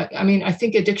because, I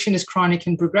think addiction is chronic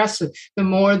and progressive. The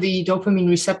more the dopamine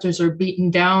receptors are beaten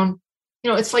down,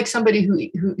 it's like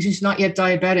somebody who's not yet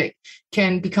diabetic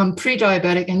can become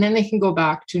pre-diabetic and then they can go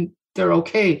back to they're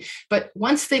okay. But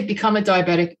once they've become a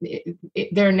diabetic,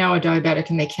 they're now a diabetic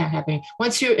and they can't have any.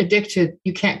 Once you're addicted,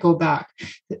 you can't go back.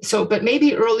 So, but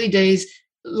maybe early days,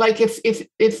 like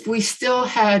if we still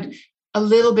had a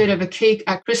little bit of a cake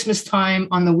at Christmas time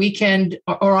on the weekend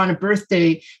or on a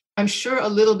birthday, I'm sure a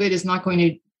little bit is not going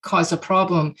to cause a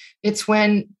problem. It's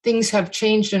when things have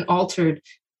changed and altered,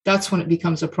 that's when it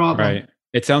becomes a problem. Right.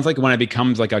 It sounds like when it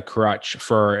becomes like a crutch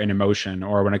for an emotion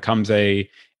or when it becomes a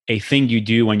a thing you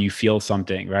do when you feel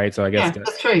something, right? So I guess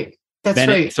that's right. That's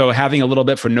right. So having a little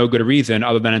bit for no good reason,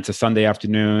 other than it's a Sunday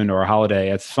afternoon or a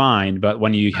holiday, it's fine. But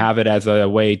when you have it as a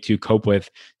way to cope with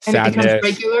sadness, and it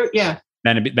becomes regular,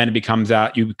 then it becomes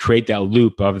out. You create that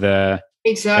loop of the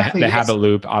habit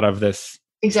loop out of this.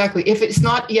 Exactly. If it's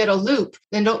not yet a loop,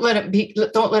 then don't let it be.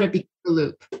 Don't let it become a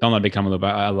loop. Don't let it become a loop.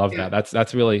 I love that.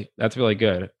 That's really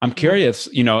good. I'm curious.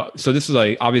 So this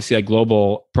is obviously a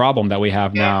global problem that we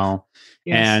have now.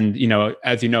 Yes. And,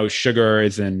 as you know, sugar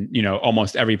is in,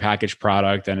 almost every packaged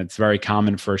product, and it's very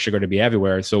common for sugar to be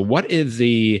everywhere. So what is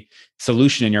the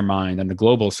solution in your mind on the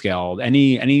global scale?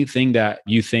 Anything that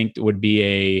you think would be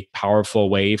a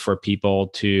powerful way for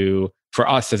people for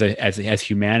us as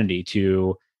humanity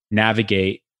to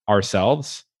navigate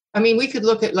ourselves? I mean, we could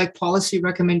look at like policy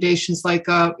recommendations, like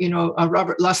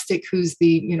Robert Lustig, who's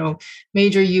the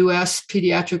major U.S.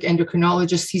 pediatric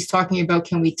endocrinologist. He's talking about,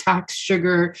 can we tax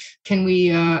sugar? Can we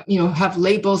have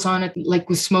labels on it, like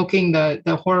with smoking,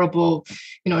 the horrible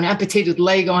an amputated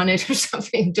leg on it or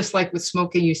something. Just like with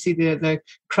smoking, you see the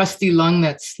crusty lung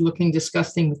that's looking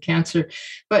disgusting with cancer.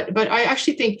 But I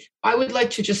actually think I would like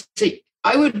to just say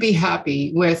I would be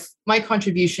happy with my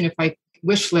contribution if I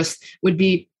wish list would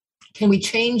be, can we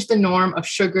change the norm of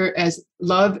sugar as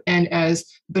love and as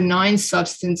benign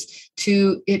substance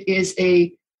to it is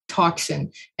a toxin?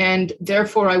 And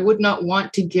therefore, I would not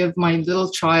want to give my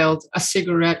little child a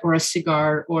cigarette or a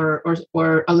cigar or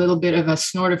a little bit of a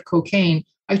snort of cocaine.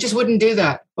 I just wouldn't do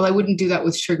that. Well, I wouldn't do that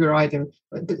with sugar either.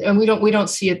 And we don't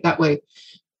see it that way.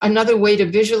 Another way to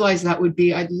visualize that would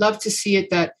be, I'd love to see it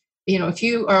that, if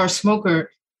you are a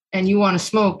smoker and you want to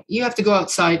smoke, you have to go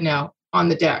outside now on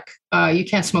the deck. You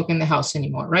can't smoke in the house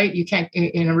anymore, right? You can't,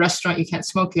 in a restaurant, you can't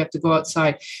smoke, you have to go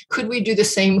outside. Could we do the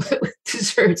same with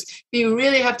desserts? If you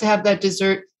really have to have that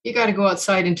dessert, you got to go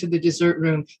outside into the dessert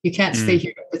room. You can't stay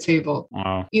here at the table.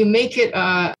 Wow. You make it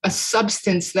a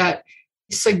substance that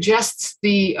suggests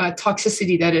the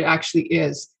toxicity that it actually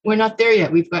is. We're not there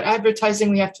yet. We've got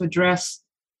advertising we have to address.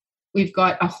 We've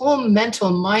got a whole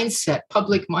mental mindset,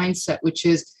 public mindset, which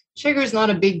is sugar is not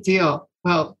a big deal.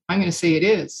 Well, I'm going to say it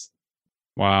is.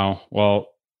 Wow. Well,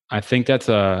 I think that's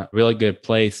a really good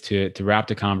place to wrap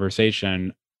the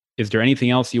conversation. Is there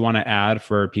anything else you want to add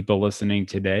for people listening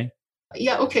today?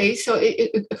 Yeah. Okay. So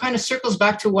it kind of circles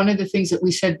back to one of the things that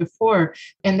we said before,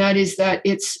 and that is that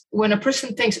it's when a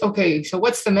person thinks, okay, so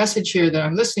what's the message here that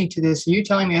I'm listening to this? You're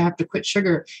telling me I have to quit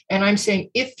sugar. And I'm saying,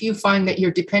 if you find that you're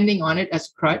depending on it as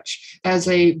a crutch, as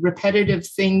a repetitive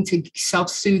thing to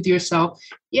self-soothe yourself,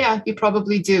 yeah, you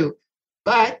probably do.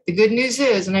 But the good news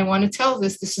is, and I want to tell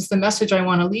this is the message I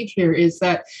want to leave here, is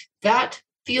that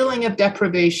feeling of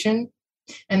deprivation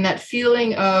and that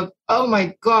feeling of, oh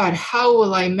my God, how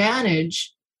will I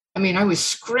manage? I mean, I was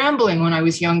scrambling when I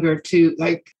was younger to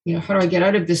how do I get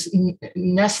out of this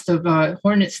nest of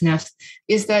hornet's nest?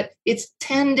 Is that it's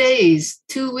 10 days,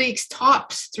 2 weeks,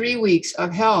 tops 3 weeks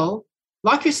of hell.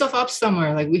 Lock yourself up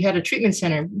somewhere. Like we had a treatment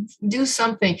center, do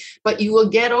something, but you will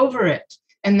get over it.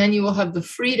 And then you will have the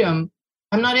freedom.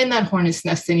 I'm not in that hornet's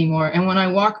nest anymore. And when I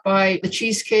walk by the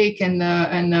cheesecake and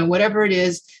the whatever it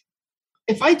is,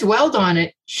 if I dwelled on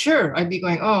it, sure, I'd be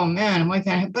going, oh man, why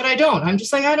can't I? But I don't. I'm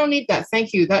just like, I don't need that.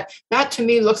 Thank you. That to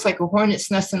me looks like a hornet's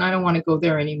nest and I don't want to go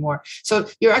there anymore. So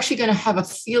you're actually going to have a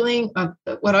feeling of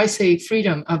what I say,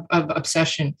 freedom of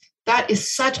obsession. That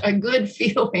is such a good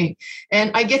feeling.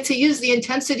 And I get to use the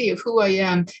intensity of who I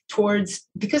am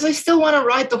because I still want to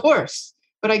ride the horse,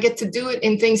 but I get to do it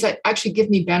in things that actually give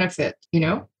me benefit,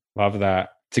 Love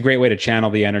that. It's a great way to channel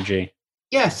the energy.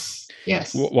 Yes.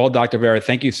 Well, Dr. Vera,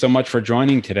 thank you so much for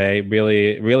joining today.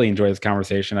 Really, really enjoyed this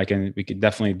conversation. We could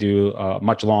definitely do a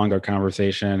much longer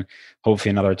conversation,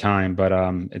 hopefully another time, but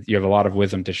you have a lot of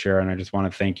wisdom to share. And I just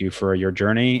want to thank you for your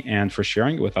journey and for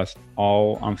sharing it with us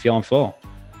all on Feeling Full.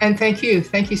 And thank you.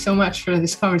 Thank you so much for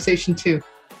this conversation too.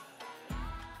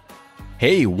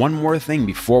 Hey, one more thing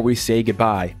before we say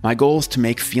goodbye. My goal is to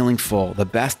make Feeling Full the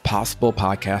best possible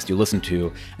podcast you listen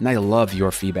to, and I love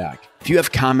your feedback. If you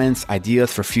have comments,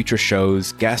 ideas for future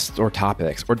shows, guests, or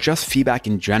topics, or just feedback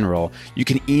in general, you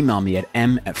can email me at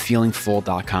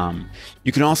m@feelingfull.com.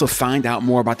 You can also find out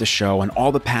more about the show and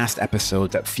all the past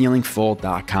episodes at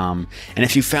feelingfull.com. And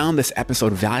if you found this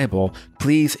episode valuable,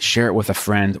 please share it with a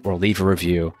friend or leave a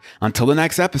review. Until the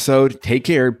next episode, take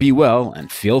care, be well,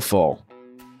 and feel full.